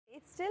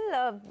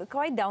still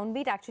quite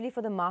downbeat actually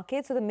for the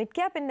market. So the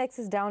mid-cap index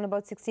is down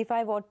about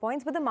 65 odd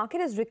points, but the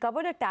market has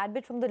recovered a tad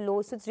bit from the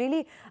low. So it's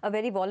really a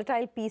very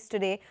volatile piece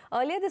today.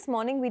 Earlier this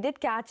morning, we did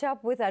catch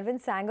up with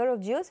Arvind Sanger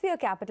of Geosphere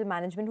Capital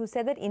Management, who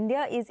said that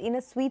India is in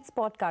a sweet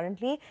spot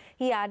currently.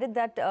 He added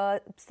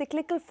that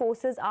cyclical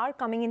forces are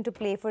coming into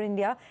play for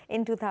India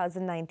in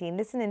 2019.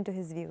 Listen into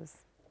his views.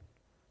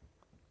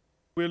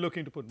 We're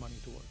looking to put money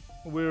to work.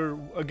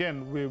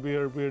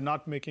 We're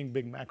not making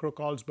big macro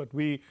calls, but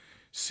we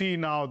see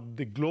now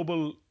the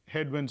global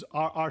headwinds.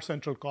 Our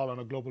central call on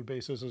a global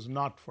basis is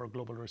not for a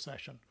global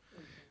recession,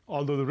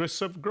 although the risks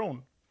have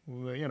grown.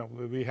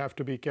 We have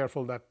to be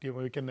careful that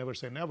we can never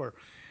say never.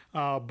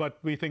 But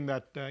we think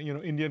that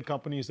Indian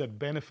companies that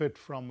benefit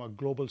from a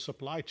global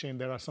supply chain,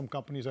 there are some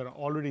companies that are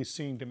already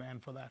seeing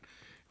demand for that,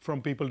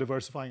 from people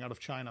diversifying out of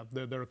China.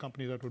 There are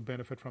companies that would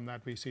benefit from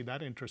that. We see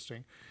that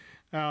interesting.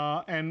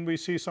 And we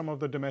see some of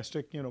the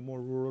domestic,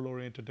 more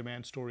rural-oriented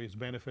demand stories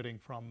benefiting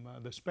from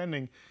the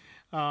spending.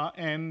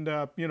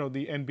 The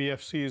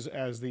NBFCs,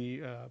 as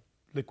the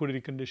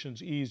liquidity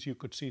conditions ease, you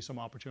could see some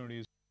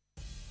opportunities.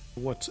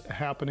 What's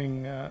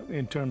happening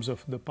in terms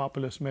of the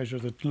populist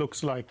measures, it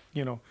looks like,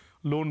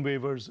 loan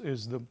waivers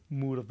is the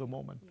mood of the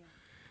moment.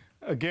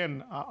 Yeah.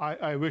 Again,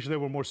 I wish there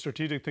were more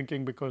strategic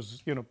thinking,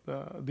 because,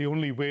 the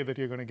only way that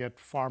you're going to get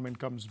farm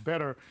incomes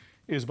better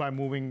is by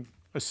moving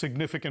a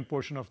significant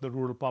portion of the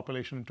rural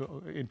population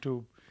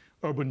into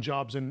urban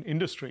jobs and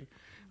industry.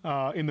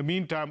 In the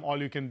meantime,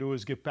 all you can do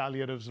is give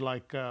palliatives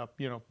like,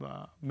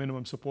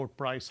 minimum support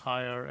price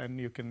higher, and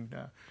you can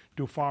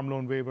do farm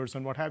loan waivers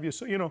and what have you.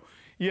 So,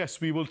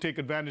 yes, we will take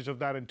advantage of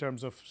that in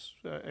terms of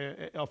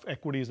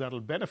equities that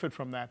will benefit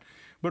from that.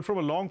 But from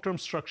a long-term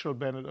structural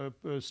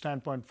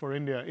standpoint for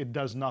India, it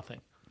does nothing.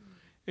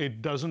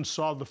 It doesn't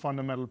solve the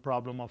fundamental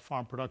problem of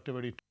farm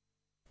productivity.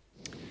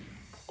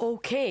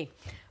 Okay.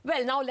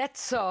 Well, now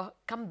let's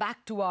come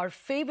back to our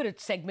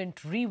favorite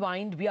segment,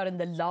 Rewind. We are in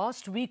the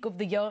last week of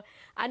the year,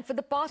 and for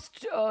the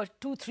past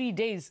 2-3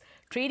 days,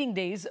 trading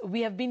days,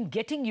 we have been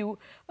getting you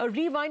a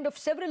rewind of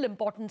several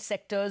important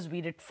sectors.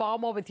 We did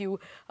pharma with you.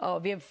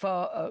 We have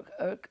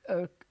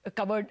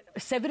covered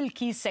several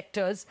key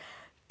sectors.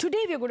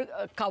 Today, we are going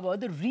to cover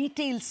the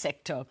retail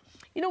sector.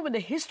 When the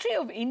history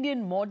of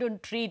Indian modern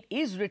trade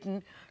is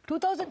written,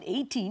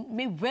 2018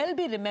 may well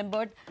be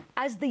remembered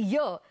as the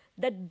year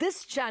that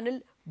this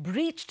channel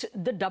breached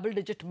the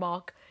double-digit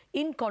mark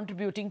in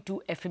contributing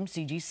to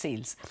FMCG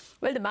sales.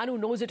 Well, the man who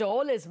knows it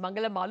all is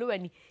Mangala Malu,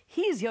 and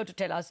he is here to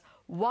tell us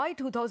why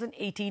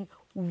 2018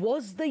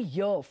 was the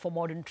year for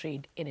modern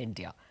trade in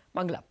India.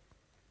 Mangala.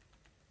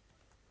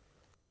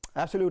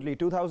 Absolutely.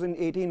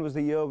 2018 was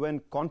the year when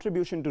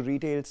contribution to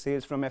retail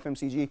sales from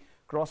FMCG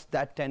crossed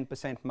that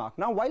 10% mark.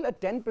 Now, while a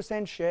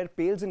 10% share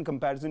pales in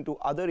comparison to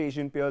other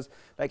Asian peers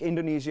like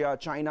Indonesia,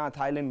 China,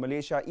 Thailand,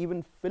 Malaysia,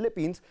 even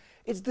Philippines,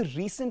 it's the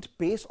recent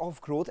pace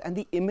of growth and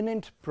the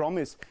imminent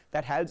promise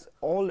that has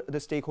all the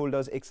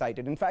stakeholders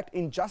excited. In fact,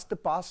 in just the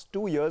past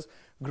 2 years,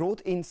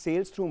 growth in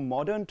sales through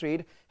modern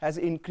trade has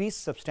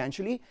increased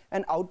substantially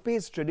and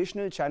outpaced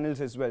traditional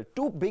channels as well.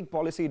 Two big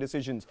policy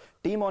decisions,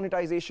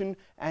 demonetization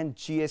and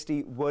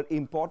GST, were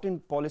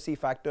important policy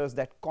factors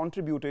that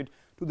contributed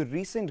to the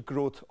recent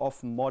growth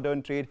of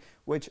modern trade,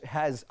 which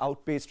has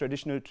outpaced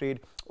traditional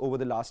trade over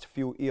the last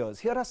few years.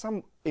 Here are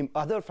some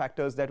other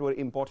factors that were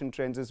important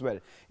trends as well.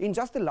 In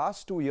just the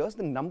last 2 years,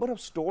 the number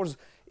of stores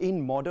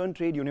in modern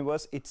trade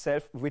universe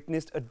itself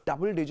witnessed a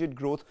double-digit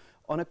growth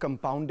on a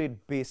compounded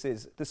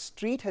basis. The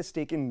street has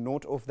taken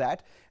note of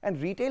that,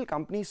 and retail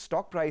companies'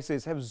 stock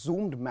prices have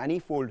zoomed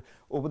manifold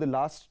over the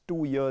last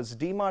 2 years.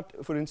 D-Mart,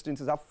 for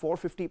instance, is up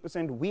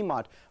 450%,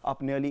 v-mart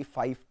up nearly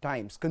 5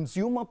 times.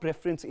 Consumer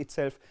preference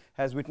itself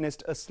has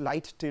witnessed a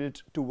slight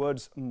tilt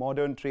towards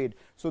modern trade.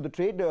 So the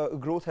trade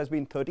growth has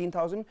been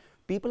 13,000.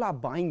 People are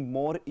buying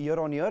more year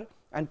on year,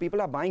 and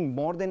people are buying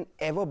more than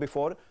ever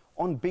before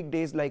on big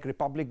days like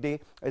Republic Day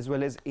as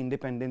well as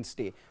Independence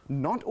Day.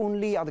 Not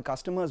only are the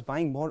customers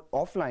buying more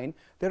offline,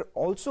 they're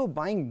also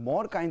buying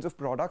more kinds of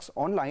products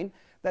online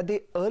that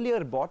they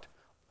earlier bought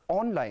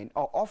online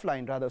or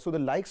offline rather. So the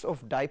likes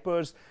of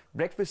diapers,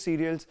 breakfast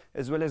cereals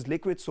as well as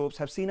liquid soaps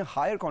have seen a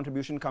higher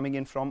contribution coming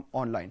in from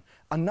online.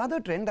 Another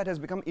trend that has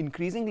become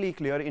increasingly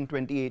clear in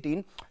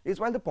 2018 is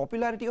while the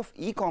popularity of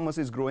e-commerce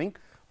is growing,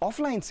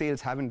 offline sales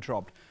haven't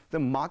dropped. The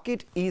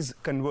market is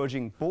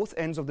converging. Both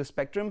ends of the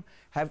spectrum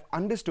have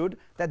understood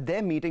that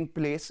their meeting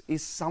place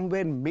is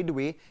somewhere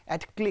midway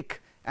at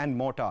click and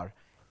mortar.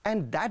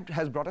 And that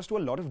has brought us to a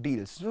lot of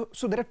deals.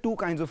 So there are two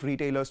kinds of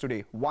retailers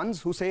today.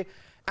 Ones who say,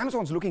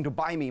 Amazon's looking to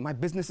buy me, my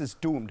business is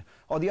doomed.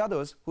 Or the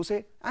others who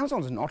say,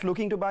 Amazon's not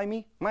looking to buy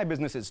me, my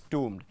business is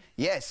doomed.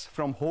 Yes,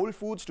 from Whole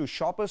Foods to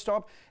Shoppers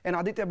Stop and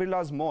Aditya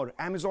Birla's more,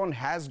 Amazon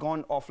has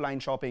gone offline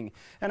shopping.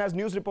 And as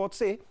news reports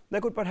say, there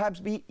could perhaps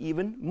be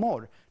even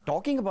more.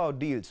 Talking about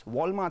deals,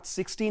 Walmart's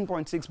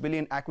 $16.6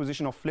 billion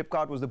acquisition of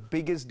Flipkart was the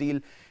biggest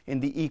deal in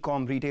the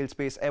e-com retail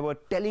space ever,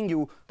 telling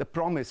you the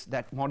promise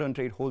that modern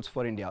trade holds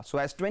for India. So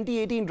as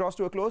 2018 draws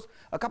to a close,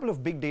 a couple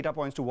of big data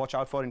points to watch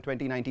out for in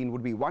 2019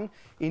 would be: one,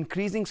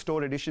 increasing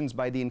store additions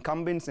by the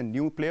incumbents and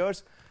new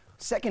players.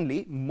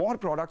 Secondly, more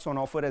products on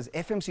offer as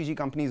FMCG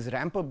companies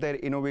ramp up their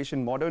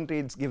innovation. Modern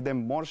trades give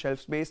them more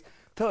shelf space.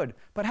 Third,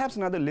 perhaps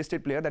another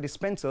listed player, that is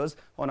Spencer's,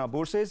 on our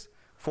bourses.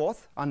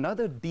 Fourth,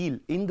 another deal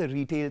in the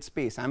retail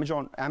space,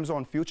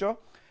 Amazon Future.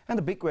 And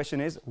the big question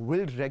is,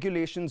 will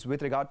regulations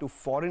with regard to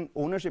foreign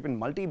ownership in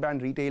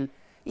multi-brand retail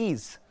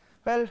ease?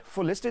 Well,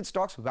 for listed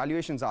stocks,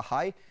 valuations are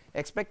high,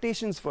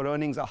 expectations for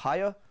earnings are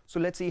higher. So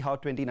let's see how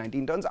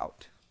 2019 turns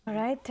out. All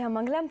right,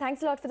 Mangalam,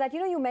 thanks a lot for that. You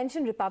know, you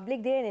mentioned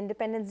Republic Day and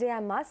Independence Day. I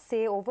must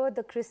say, over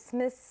the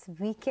Christmas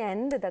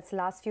weekend, that's the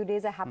last few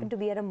days, I happened to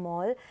be at a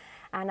mall,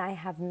 and I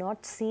have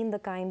not seen the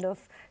kind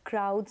of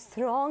crowds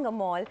throng a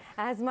mall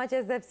as much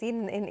as I've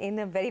seen in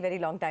a very, very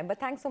long time. But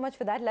thanks so much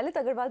for that. Lalit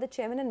Agarwal, the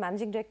Chairman and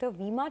Managing Director of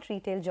v-mart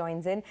Retail,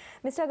 joins in.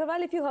 Mr.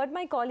 Agarwal, if you heard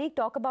my colleague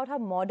talk about how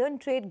modern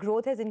trade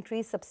growth has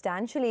increased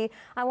substantially,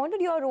 I wanted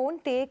your own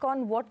take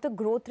on what the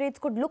growth rates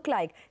could look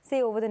like,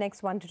 say, over the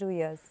next 1 to 2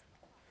 years.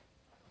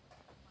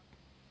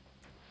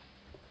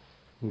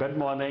 Good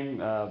morning.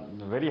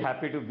 Very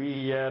happy to be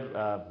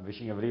here.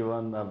 Wishing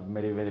everyone a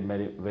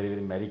very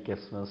Merry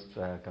Christmas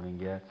coming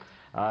year.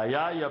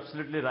 Yeah, you're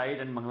absolutely right,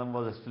 and Mangalam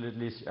was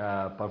absolutely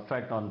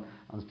perfect on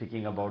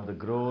speaking about the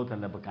growth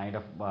and the kind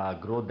of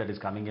growth that is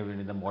coming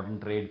in the modern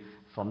trade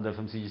from the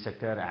FMCG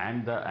sector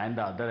and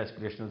the other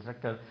aspirational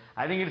sector.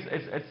 I think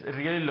it's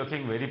really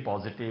looking very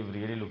positive,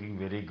 really looking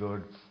very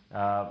good.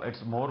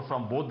 It's more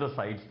from both the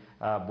sides,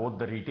 both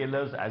the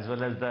retailers as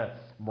well as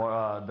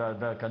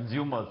the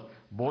consumers,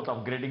 both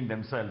upgrading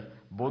themselves,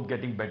 both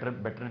getting better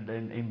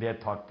in their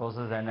thought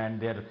process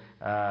and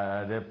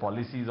their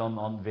policies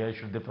on where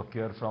should they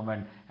procure from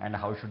and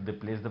how should they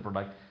place the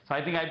product. So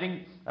I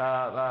think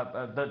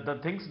the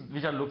things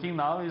which are looking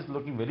now is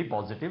looking very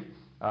positive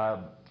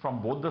from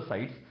both the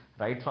sides,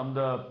 right? From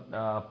the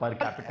per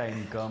capita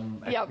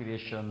income,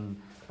 aspiration,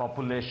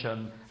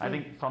 population. I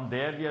think from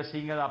there we are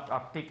seeing an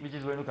uptick which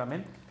is going to come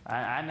in,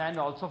 and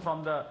also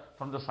from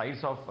the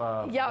sides of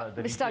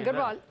the Mr.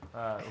 Agarwal,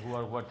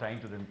 who are trying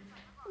to then.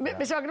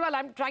 Mr. Agarwal,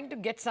 I'm trying to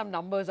get some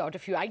numbers out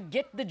of you. I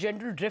get the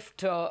general drift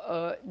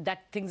that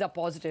things are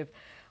positive.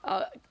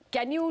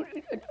 Can you,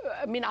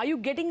 are you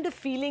getting the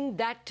feeling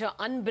that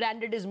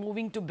unbranded is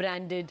moving to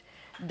branded,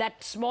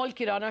 that small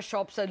kirana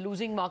shops are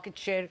losing market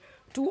share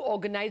to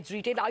organized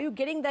retail? Are you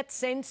getting that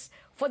sense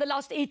for the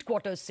last 8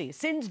 quarters, say?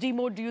 Since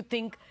demo, do you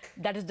think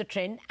that is the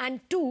trend? And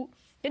two,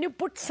 can you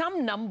put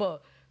some number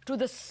to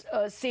the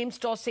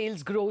same-store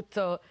sales growth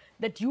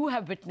that you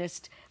have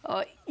witnessed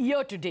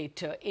year to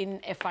date in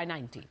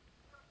FY19?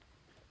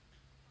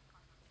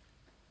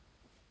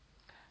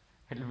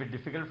 It will be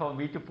difficult for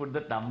me to put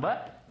that number,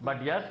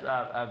 but yes,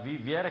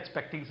 we are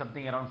expecting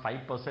something around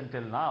 5%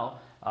 till now.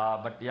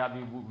 But yeah,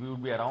 we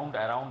would be around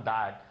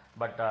that,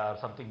 but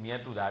something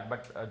near to that.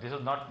 But this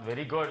is not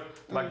very good.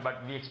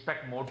 But we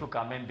expect more to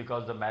come in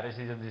because the marriage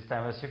season this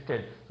time has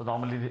shifted. So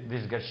normally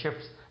this gets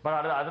shifts.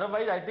 But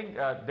otherwise, I think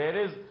there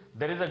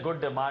is a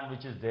good demand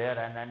which is there,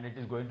 and it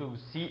is going to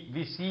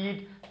we see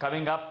it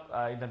coming up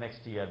in the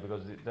next year,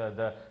 because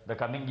the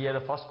coming year,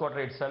 the first quarter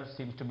itself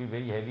seems to be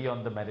very heavy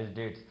on the marriage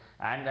dates,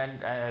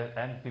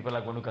 and people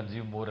are going to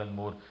consume more and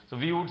more. So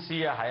we would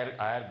see a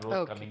higher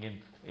growth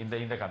coming in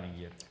the coming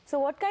year. So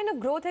what kind of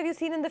growth have you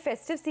seen in the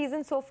festive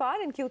season so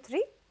far in Q3?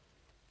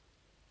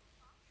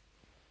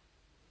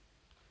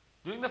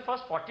 During the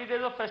first 40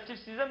 days of festive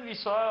season, we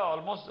saw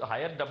almost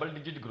higher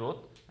double-digit growth,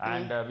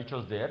 and which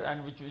was there,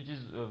 and which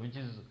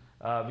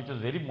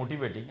was very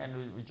motivating,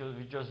 and which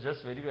was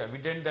just very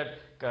evident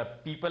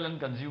that people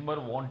and consumer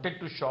wanted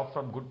to shop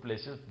from good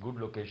places, good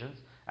locations,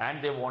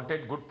 and they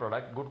wanted good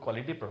product, good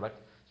quality product.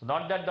 So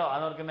not that the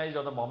unorganized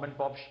or the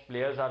mom-and-pop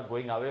players are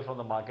going away from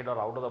the market or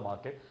out of the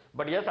market,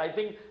 but yes, I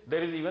think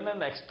there is even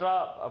an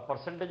extra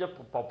percentage of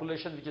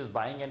population which is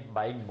buying and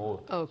buying more.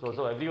 Okay.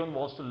 So everyone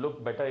wants to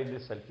look better in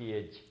this selfie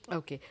age.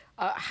 Okay.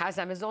 Has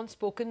Amazon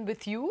spoken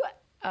with you?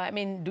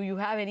 Do you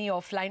have any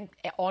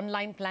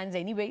online plans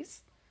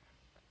anyways?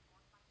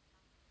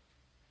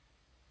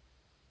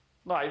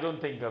 No, I don't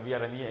think we are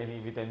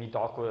with any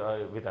talk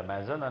with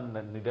Amazon,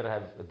 and neither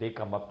have they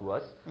come up to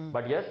us.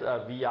 But yes,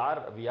 we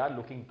are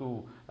looking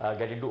to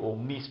get into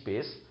omni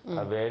space,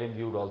 wherein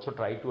we would also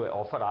try to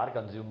offer our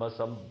consumers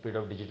some bit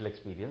of digital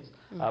experience.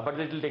 But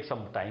it will take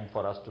some time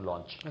for us to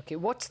launch. Okay,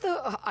 what's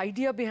the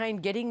idea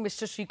behind getting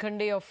Mr.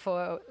 Srikhande of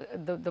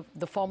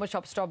the former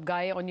Shop Stop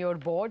guy on your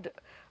board?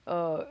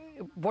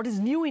 What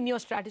is new in your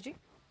strategy?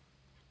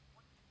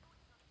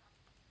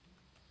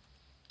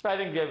 So I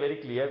think we are very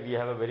clear. We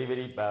have a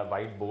very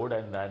wide board,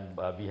 and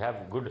we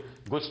have good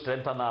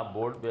strength on our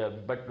board.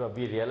 But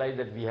we realize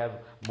that we have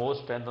more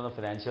strength on the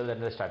financial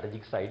and the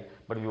strategic side.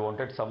 But we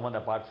wanted someone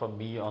apart from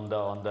me on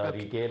the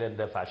retail and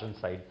the fashion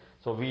side.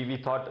 So we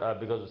thought,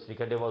 because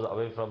Srikhande was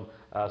away from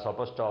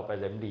Shopper Stop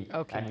as MD,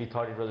 and we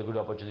thought it was a good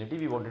opportunity.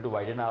 We wanted to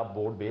widen our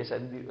board base,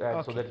 and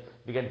so that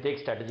we can take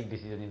strategic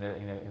decisions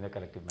in a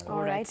collective manner.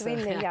 All right,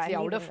 we're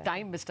out of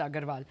time, Mr.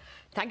 Agarwal.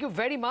 Thank you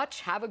very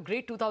much. Have a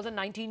great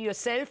 2019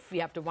 yourself. We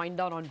have to wind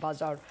down on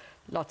Bazaar.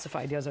 Lots of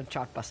ideas on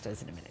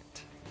Chartbusters in a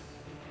minute.